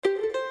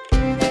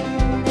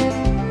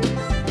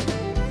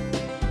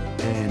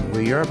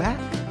we are back.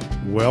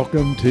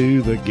 Welcome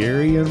to the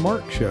Gary and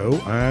Mark Show.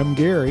 I'm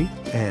Gary.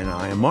 And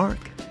I am Mark.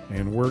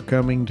 And we're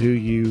coming to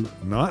you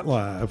not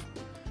live,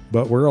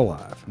 but we're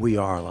alive. We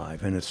are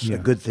alive, and it's a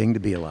good thing to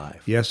be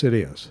alive. Yes, it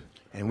is.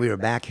 And we are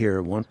back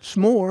here once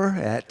more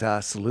at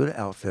Saluda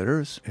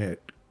Outfitters. At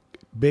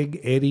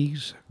Big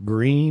Eddie's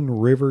Green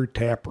River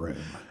Tap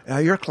Room.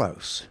 You're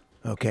close.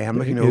 Okay, I'm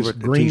looking It's over at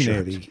the Green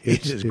t-shirts. Eddie.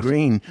 It's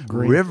Green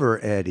River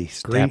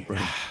Eddie's Tap Room.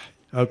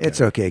 Okay. It's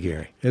okay,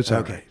 Gary. It's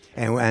okay.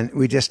 And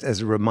we just,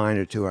 as a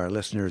reminder to our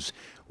listeners,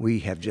 we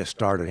have just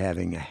started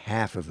having a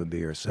half of a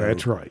beer. So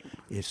That's right.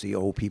 It's the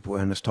old people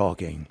in us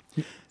talking.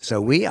 So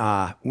we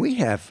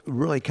have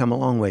really come a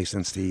long way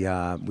since we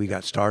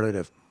got started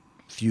a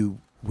few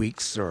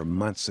weeks or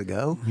months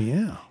ago.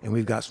 Yeah. And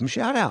we've got some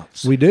shout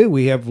outs. We do.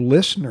 We have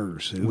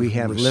listeners who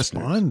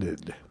responded.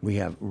 Listeners. We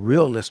have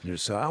real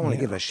listeners. So I want to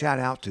give a shout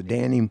out to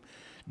Danny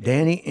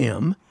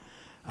M.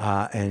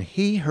 And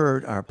he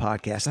heard our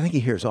podcast. I think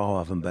he hears all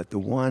of them, but the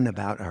one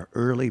about our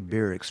early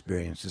beer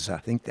experiences, I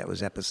think that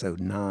was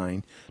episode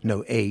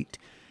 8.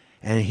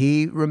 And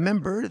he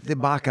remembered the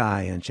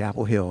Buckeye in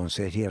Chapel Hill and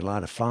said he had a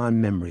lot of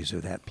fond memories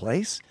of that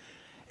place.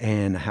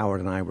 And Howard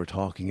and I were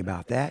talking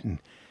about that. And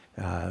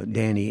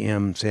Danny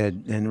M.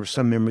 said, and there were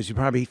some memories you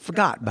probably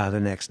forgot by the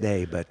next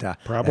day, but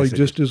Probably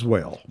just as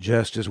well.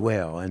 Just as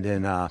well. And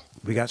then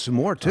we got some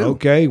more, too.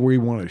 Okay, we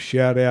want to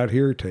shout out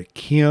here to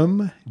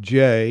Kim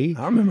J.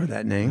 I remember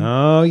that name.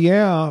 Oh,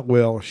 yeah.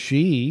 Well,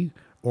 she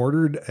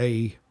ordered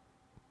a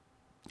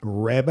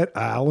Rabbit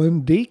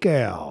Island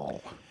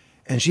decal.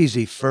 And she's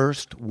the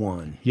first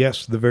one.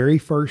 Yes, the very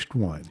first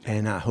one.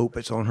 And I hope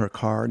it's on her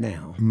car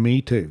now.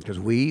 Me too. Because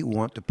we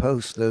want to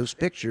post those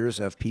pictures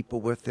of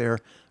people with their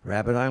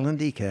Rabbit Island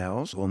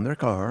decals on their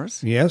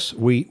cars. Yes,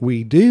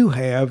 we do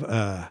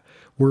have,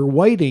 we're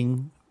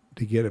waiting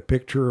to get a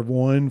picture of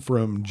one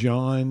from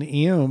John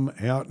M.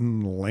 out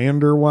in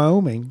Lander,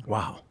 Wyoming.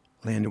 Wow.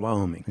 Lander,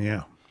 Wyoming.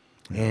 Yeah.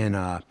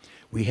 And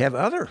we have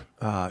other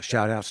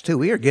shout outs too.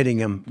 We are getting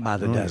them by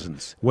the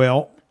dozens.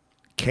 Well,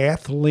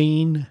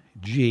 Kathleen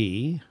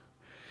G.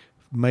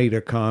 made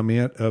a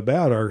comment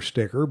about our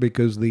sticker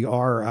because the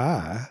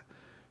RI,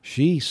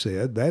 she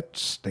said that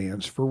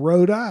stands for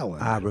Rhode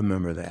Island. I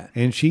remember that.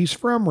 And she's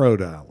from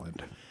Rhode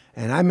Island.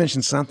 And I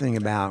mentioned something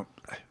about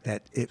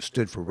that it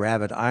stood for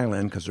Rabbit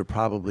Island because there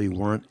probably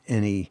weren't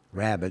any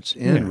rabbits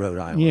in Rhode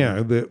Island.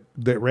 Yeah,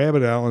 that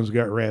Rabbit Island's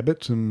got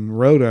rabbits and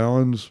Rhode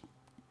Island's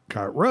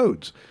got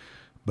roads.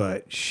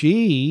 But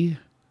she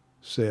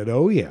said,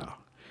 oh, yeah,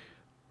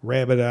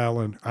 Rhode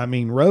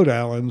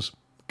Island's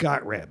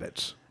got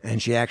rabbits.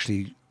 And she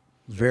actually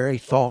very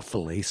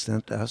thoughtfully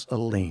sent us a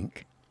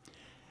link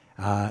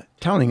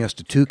telling us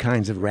the two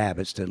kinds of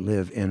rabbits that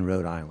live in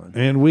Rhode Island.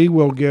 And we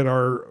will get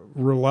our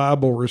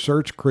reliable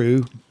research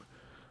crew,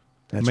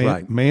 That's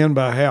right. manned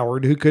by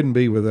Howard, who couldn't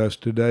be with us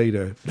today,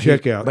 to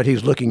check out. But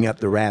he's looking up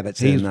the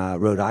rabbits in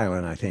Rhode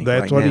Island, I think.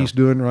 That's right what now. he's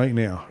doing right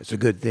now. It's a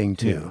good thing,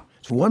 too. Yeah.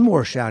 So one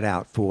more shout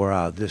out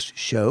for this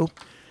show.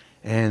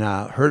 And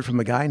heard from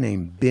a guy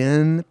named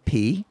Ben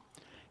P.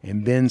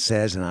 And Ben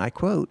says, and I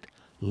quote,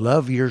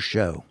 "Love your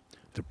show.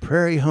 The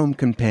Prairie Home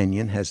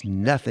Companion has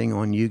nothing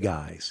on you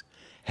guys.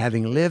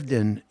 Having lived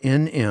in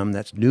NM,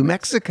 that's New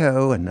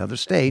Mexico, another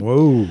state,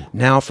 Whoa.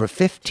 now for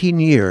 15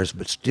 years,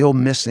 but still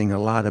missing a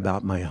lot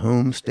about my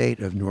home state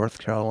of North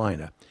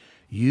Carolina.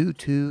 You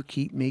two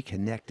keep me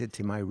connected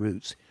to my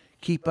roots.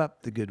 Keep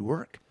up the good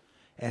work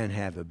and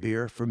have a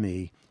beer for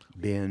me,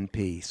 Ben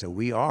P." So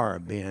we are,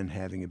 Ben,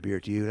 having a beer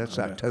to you. That's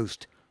our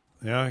toast.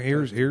 Yeah,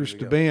 here's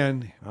to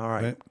Ben. All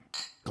right.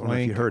 I don't know if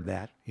Clank. you heard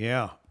that.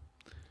 Yeah.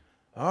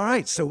 All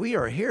right, so we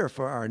are here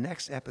for our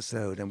next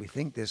episode, and we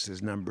think this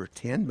is number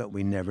 10, but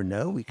we never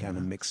know. We kind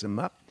of mix them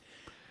up.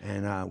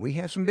 And we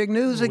have some big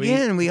news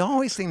again. We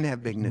always seem to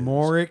have big news.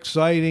 More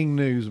exciting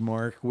news,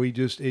 Mark.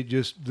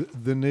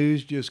 The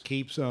news just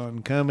keeps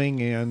on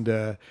coming,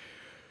 and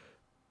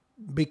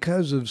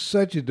because of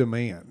such a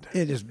demand.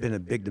 It has been a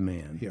big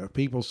demand. You know,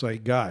 people say,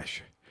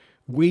 gosh,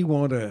 we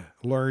want to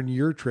learn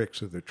your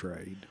tricks of the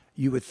trade.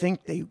 You would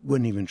think they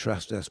wouldn't even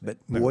trust us, but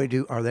boy,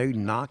 are they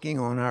knocking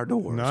on our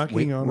doors.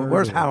 Where's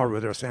Where's Howard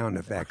with our sound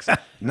effects?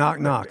 Knock,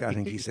 knock, I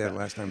think he said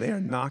last time. They are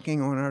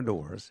knocking on our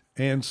doors.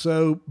 And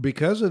so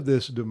because of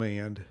this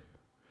demand,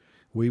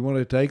 we want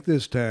to take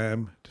this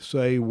time to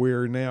say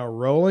we're now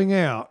rolling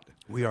out.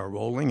 We are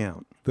rolling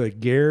out The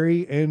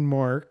Gary and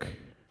Mark,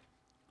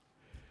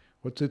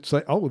 what's it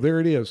say? Oh, there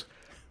it is.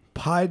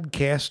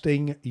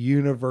 Podcasting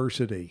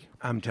University.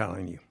 I'm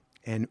telling you.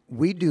 And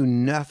we do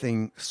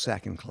nothing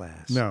second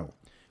class. No.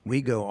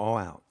 We go all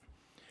out.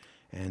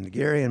 And the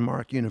Gary and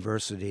Mark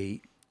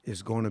University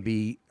is going to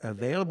be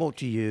available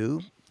to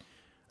you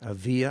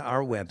via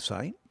our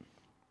website,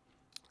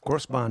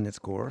 correspondence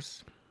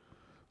course.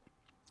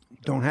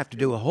 Don't have to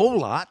do a whole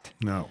lot.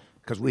 No.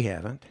 Because we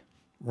haven't.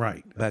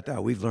 Right.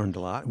 But we've learned a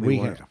lot. We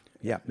have.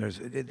 Yeah,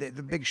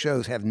 the big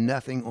shows have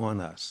nothing on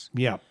us.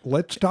 Yeah,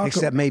 let's talk.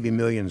 Except maybe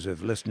millions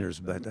of listeners,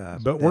 but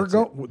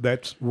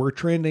we're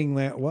trending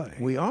that way.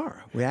 We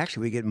are.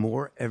 We get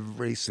more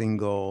every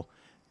single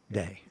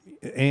day.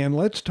 And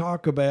let's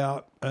talk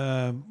about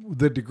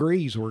the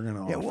degrees we're going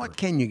to Yeah, offer. what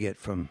can you get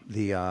from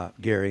the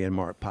Gary and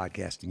Mark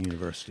Podcasting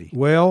University?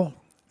 Well,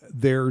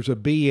 there's a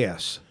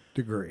BS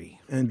degree,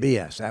 And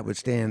BS, that would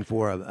stand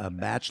for a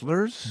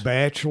bachelor's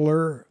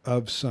Bachelor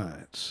of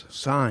Science.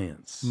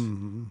 science.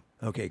 Mm-hmm.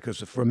 Okay, because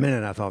for a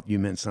minute I thought you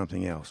meant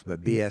something else,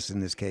 but BS in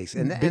this case.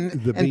 And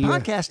the BS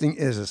podcasting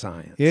is a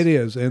science. It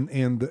is,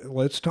 and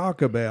let's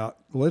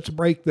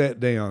break that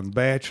down.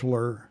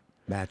 Bachelor.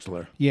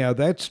 Yeah,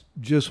 that's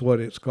just what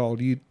it's called.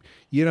 You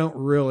don't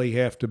really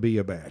have to be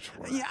a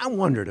bachelor. Yeah, I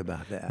wondered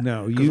about that.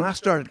 No, because when I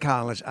started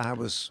college, I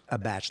was a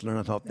bachelor, and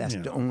I thought that's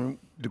the only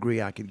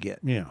degree I could get.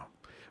 Yeah.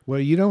 Well,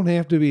 you don't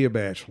have to be a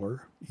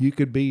bachelor. You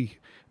could be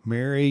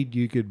married.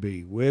 You could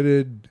be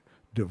wedded,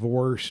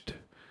 divorced,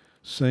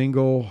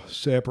 single,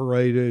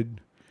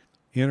 separated,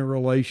 in a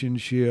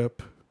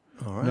relationship,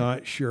 All right.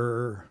 not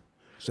sure.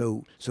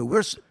 So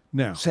we're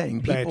No,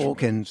 saying people bachelor.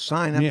 can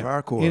sign up Yeah, for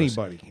our course.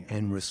 anybody can.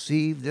 And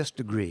receive this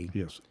degree.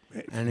 Yes.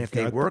 And if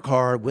they work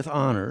hard with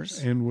honors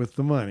And with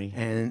the money.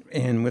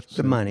 and with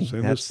the money,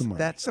 send us the money.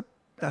 that's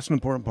an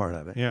important part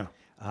of it. Yeah.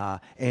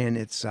 And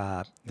it's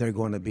they're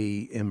going to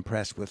be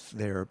impressed with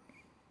their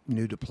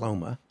new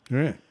diploma,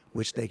 Yeah.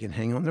 which they can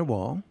hang on their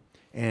wall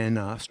and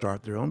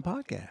start their own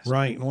podcast.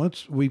 Right. And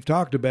we've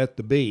talked about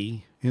the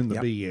B in the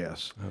Yep.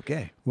 BS.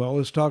 Okay. Well,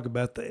 let's talk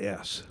about the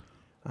S.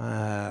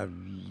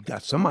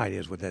 Got some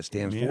ideas what that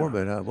stands Yeah. for,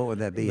 but what would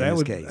that be in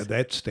this case?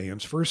 That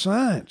stands for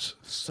science.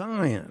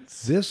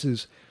 Science. This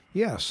is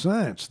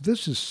science.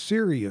 This is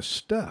serious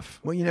stuff.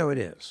 Well, it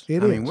is.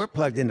 It I mean, is. we're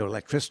plugged into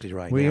electricity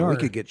right We now. We are.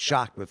 could get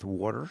shocked with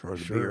water or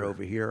the beer Sure.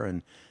 over here,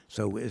 and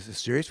so is it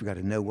serious? We got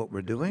to know what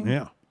we're doing.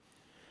 Yeah.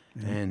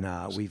 And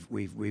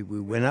we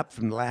went up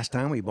from the last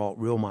time. We bought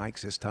real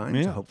mics this time, so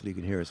Yeah. hopefully you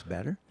can hear us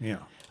better. Yeah.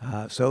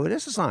 So it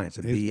is a science,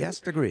 a BS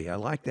degree. I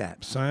like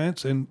that.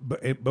 Science,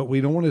 but we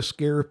don't want to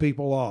scare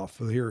people off.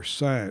 They hear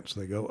science,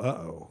 they go,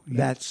 "Uh-oh."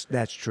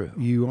 That's true.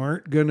 You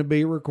aren't going to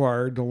be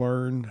required to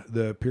learn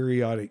the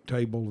periodic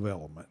table of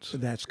elements.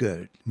 That's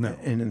good. No.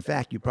 And in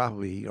fact, you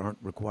probably aren't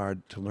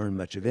required to learn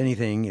much of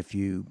anything if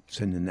you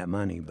send in that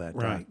money, but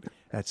Right.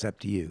 that's up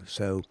to you.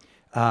 So,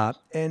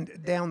 and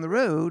down the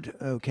road,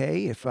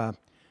 okay, if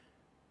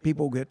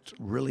people get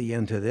really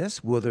into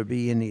this, will there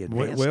be any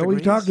advanced Well, we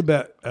degrees? talked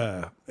about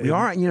We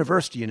are at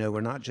university, we're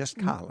not just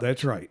college.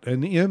 that's right,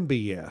 an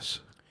MBS.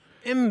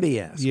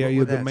 MBS. Yeah, what you're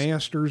would the that-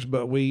 masters,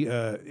 but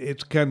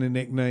it's kind of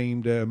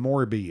nicknamed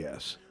more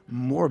BS.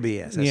 More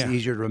BS. That's Yeah.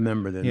 easier to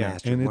remember than Yeah,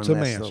 master. and one it's a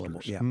less master's.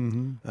 syllable. Yeah.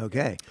 Mhm.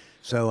 Okay.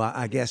 So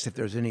I guess if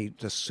there's any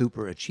just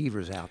super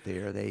achievers out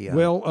there, they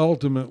Well,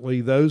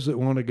 ultimately, those that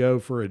want to go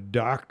for a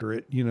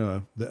doctorate,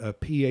 a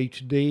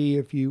PhD,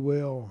 if you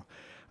will,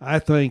 I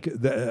think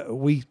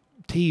we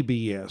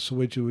TBS,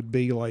 which would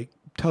be like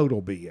total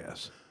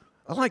BS.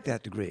 I like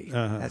that degree.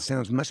 That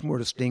sounds much more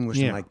distinguished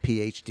Yeah. than like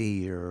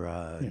PhD or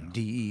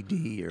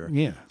DED or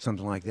Yeah.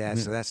 something like that.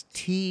 So that's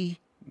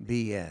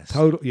TBS.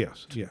 Total,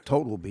 yes, yeah.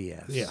 Total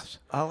BS. Yes.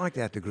 I like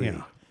that degree.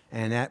 Yeah.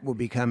 And that will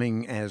be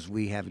coming as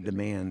we have a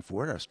demand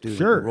for it. Our student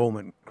Sure.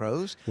 enrollment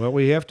grows. Well,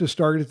 we have to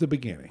start at the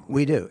beginning.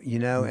 We do,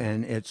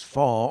 and it's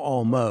fall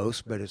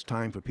almost, but it's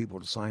time for people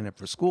to sign up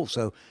for school.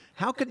 So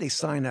how could they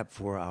sign up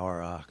for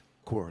our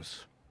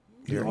course?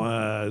 Gary?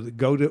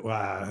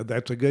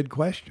 That's a good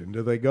question.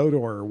 Do they go to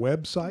our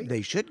website?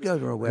 They should go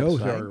to our Go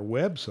to website, our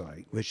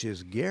website, which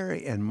is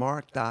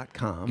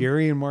GaryandMark.com.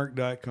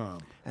 GaryandMark.com.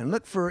 And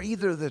look for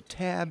either the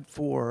tab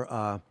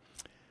for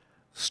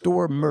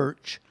store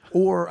merch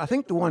or I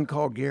think the one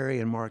called Gary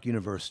and Mark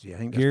University. I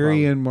think that's Gary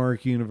probably- and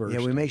Mark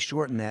University. Yeah, we may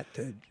shorten that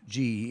to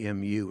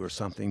GEMU or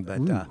something, but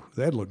Ooh,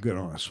 that'd look good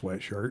on a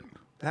sweatshirt.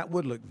 that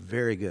would look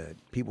very good.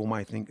 People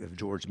might think of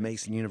George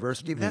Mason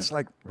University, but that's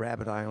like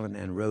Rabbit Island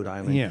and Rhode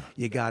Island. Yeah.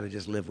 You got to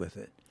just live with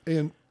it.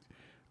 And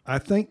I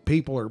think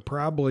people are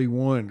probably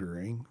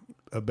wondering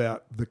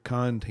about the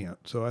content.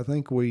 So I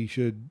think we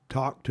should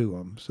talk to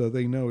them so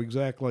they know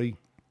exactly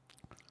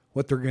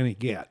what they're going to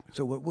get.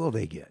 So what will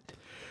they get?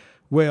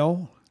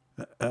 Well,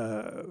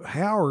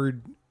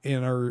 Howard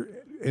in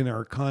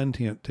our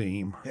content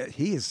team,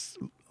 He is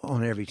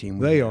on every team.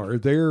 we they have.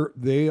 are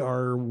they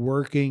are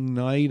working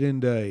night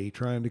and day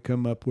trying to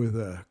come up with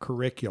a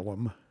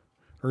curriculum,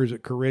 or is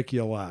it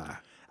curriculi?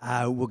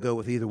 We'll go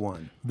with either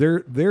one.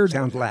 They're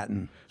Sounds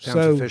Latin.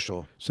 Sounds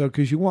official. So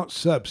because you want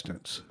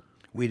substance.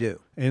 We do.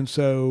 And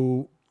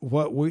so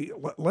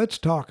let's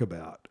talk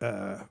about,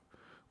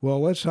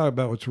 let's talk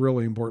about what's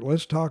really important.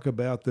 Let's talk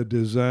about the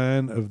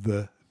design of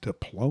the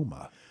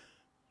diploma.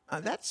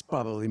 That's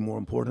probably more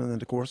important than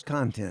the course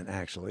content,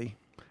 actually.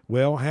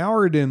 Well,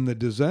 Howard and the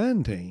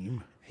design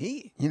team,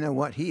 You know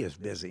what? He is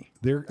busy.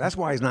 They're- That's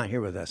why he's not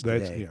here with us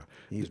That's- today. yeah.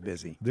 He's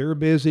busy. they're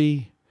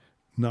busy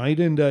night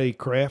and day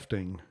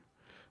crafting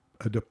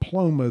a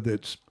diploma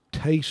that's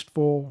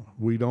tasteful.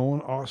 We don't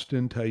want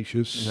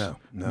ostentatious.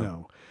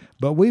 No.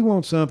 But we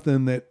want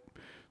something that,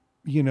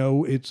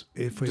 it's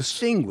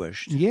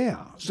Distinguished,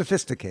 yeah.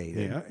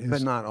 sophisticated, Yeah, but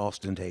it's- not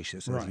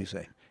ostentatious, as Right. you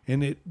say.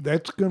 And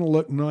that's going to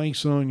look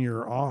nice on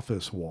your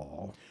office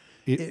wall.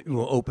 It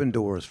will open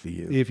doors for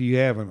you. if you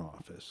have an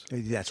office.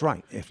 That's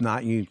right. If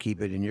not, you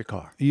keep it in your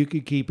car. You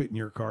could keep it in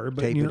your car,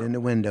 but Tape you it know, in the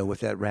window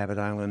with that Rabbit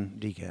Island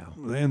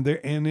decal.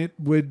 and it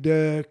would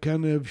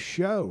kind of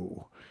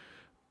show,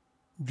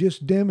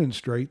 just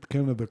demonstrate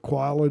kind of the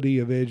quality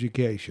of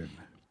education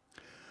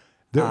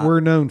that we're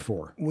known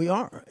for. We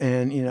are,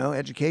 and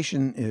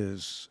education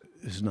is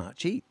not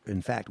cheap.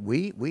 In fact,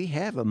 we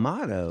have a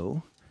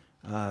motto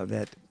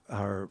that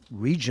our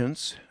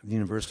regents, the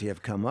university,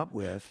 have come up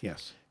with.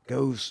 Yes.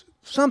 Goes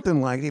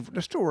something like,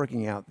 they're still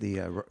working out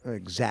the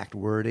exact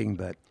wording,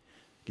 but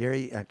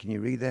Gary, can you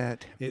read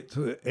that? It's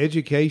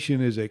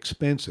education is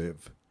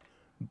expensive.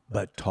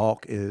 But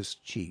talk is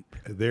cheap.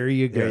 There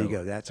you go. There you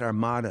go. That's our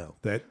motto.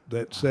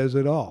 That says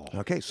it all.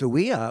 Okay, so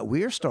we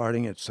are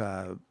starting. It's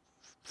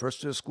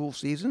first of the school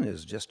season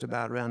is just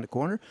about around the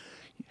corner.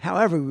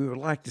 However, we would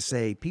like to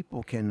say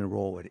people can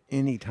enroll at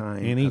any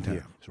time. Anytime. Of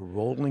year. It's a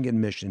rolling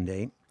admission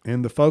date.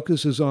 And the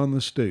focus is on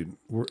the student.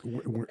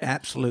 We're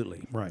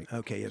Absolutely. Right.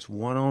 Okay, it's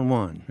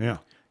one-on-one. yeah.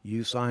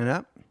 You sign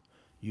up,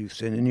 you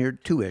send in your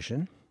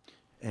tuition,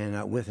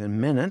 and within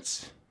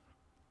minutes,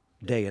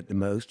 day at the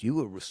most, you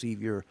will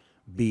receive your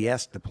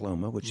BS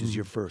diploma, which is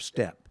your first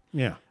step.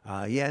 Yeah.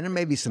 Yeah, and there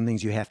may be some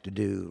things you have to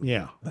do.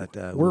 Yeah. But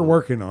we're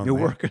working on You're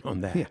that. working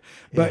on that.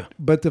 Yeah.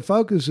 But the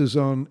focus is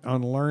on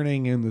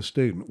learning in the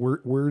student.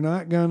 We're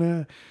not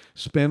gonna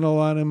spend a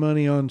lot of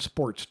money on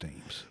sports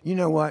teams. You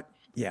know what?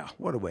 Yeah,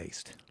 what a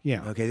waste.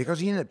 Yeah. Okay,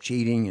 because you end up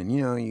cheating,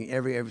 and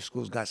every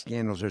school's got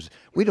scandals.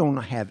 We don't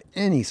have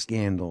any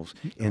scandals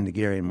in the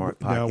Gary and Mark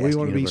podcast. No, we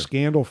want to be universe.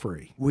 scandal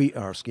free. We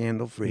are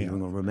scandal free. Yeah. We're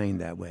going to remain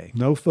that way.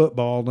 No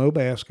football, no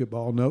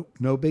basketball,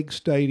 no big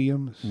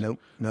stadiums. Nope.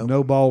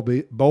 No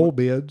bowl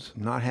bids.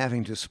 Not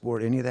having to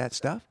support any of that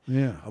stuff.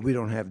 Yeah. We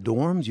don't have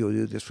dorms. You'll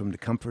do this from the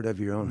comfort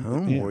of your own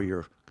home Yeah. or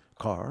your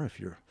car if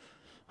you're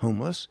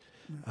homeless.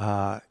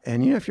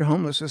 And if you're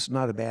homeless, it's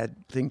not a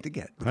bad thing to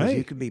get because Hey.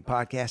 you could be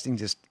podcasting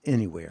just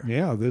anywhere.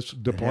 Yeah, this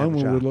diploma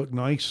job. would look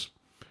nice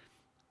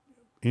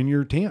in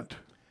your tent.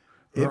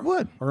 It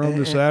would. Or on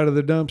the side of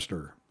the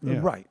dumpster. Yeah.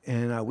 Right.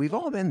 And we've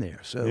all been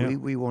there. So Yeah.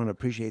 we want to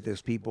appreciate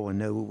those people and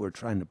know we're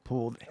trying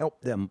to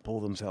help them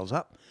pull themselves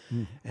up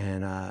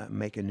and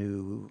make a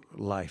new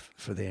life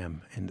for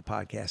them in the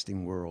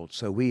podcasting world.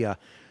 So we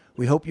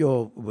hope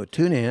you'll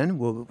tune in.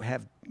 We'll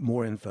have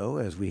more info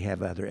as we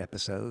have other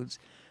episodes.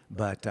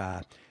 But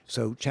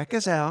so check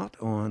us out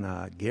on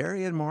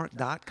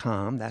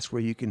GaryandMark.com. That's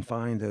where you can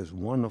find those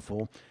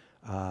wonderful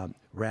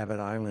Rabbit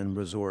Island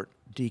Resort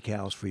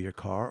decals for your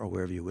car or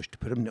wherever you wish to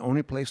put them. The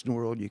only place in the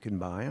world you can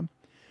buy them.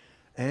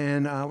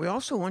 And we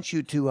also want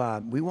you to,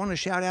 we want a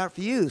shout out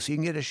for you. So you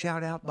can get a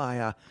shout out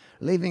by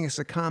leaving us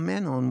a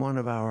comment on one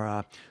of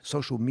our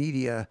social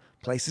media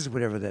places,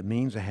 whatever that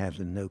means. I have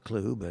no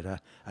clue,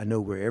 but I know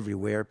we're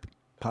everywhere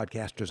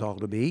podcasters ought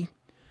to be,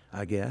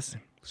 I guess.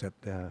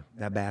 Except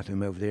that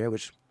bathroom over there,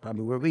 which is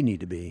probably where we need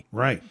to be.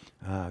 Right.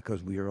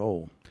 Because we are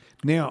old.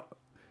 Now,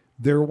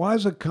 there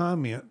was a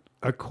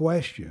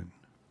question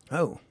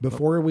Oh.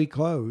 before we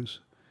close,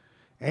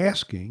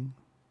 asking,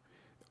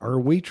 are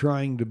we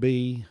trying to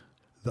be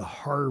the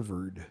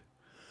Harvard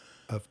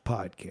of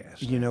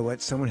podcasts? You know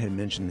what? Someone had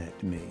mentioned that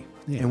to me.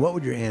 Yeah. And what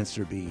would your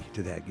answer be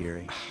to that,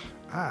 Gary?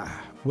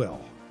 Well,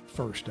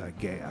 first I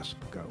gasp,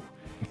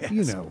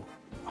 Yes.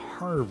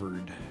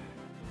 Harvard,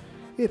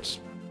 it's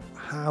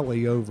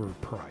highly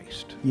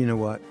overpriced. You know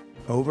what?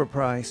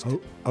 Overpriced,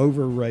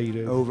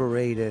 Overrated,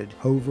 overrated.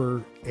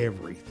 over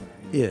everything.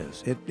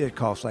 It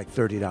costs like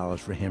 $30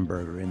 for a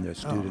hamburger in the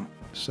student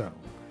So,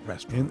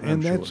 restaurant. and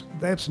I'm that's sure.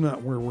 that's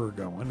not where we're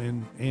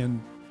going.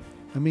 And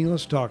I mean,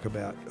 let's talk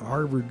about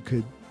Harvard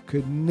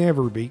could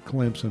never beat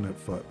Clemson at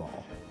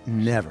football.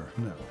 Never.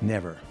 No.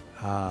 Never.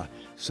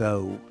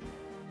 So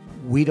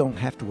we don't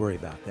have to worry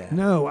about that.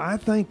 No, I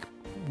think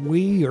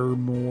we are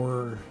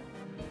more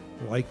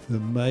like the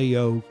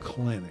Mayo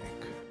Clinic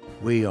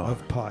We are.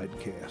 of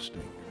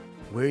podcasting.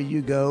 Where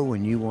you go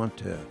when you want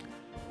to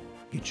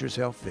get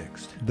yourself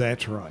fixed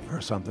That's right. or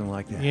something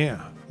like that.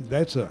 Yeah,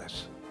 that's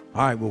us.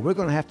 All right. Well, we're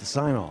going to have to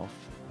sign off.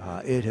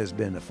 It has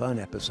been a fun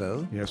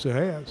episode. Yes, it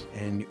has.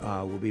 And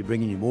we'll be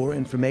bringing you more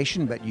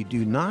information, but you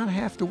do not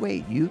have to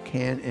wait. You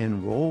can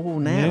enroll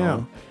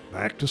now.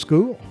 Back to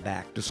school.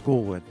 Back to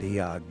school at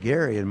the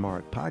Gary and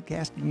Mark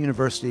Podcasting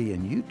University,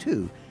 and you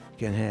too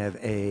can have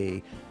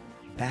a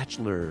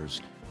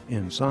bachelor's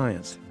in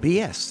science,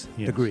 BS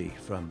Yes. degree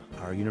from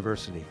our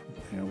university.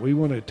 And we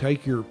want to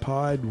take your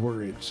pod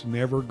where it's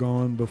never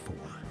gone before.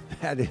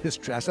 That is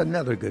true. That's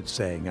another good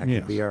saying. That Yes.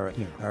 could be our,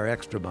 Yeah. our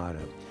extra motto.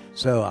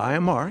 So I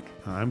am Mark,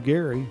 I'm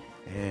Gary.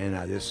 and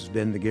this has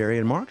been the Gary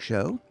and Mark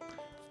Show.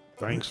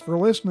 Thanks for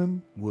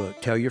listening.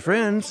 Tell your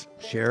friends,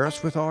 share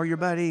us with all your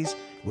buddies.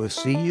 We'll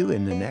see you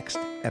in the next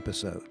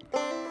episode.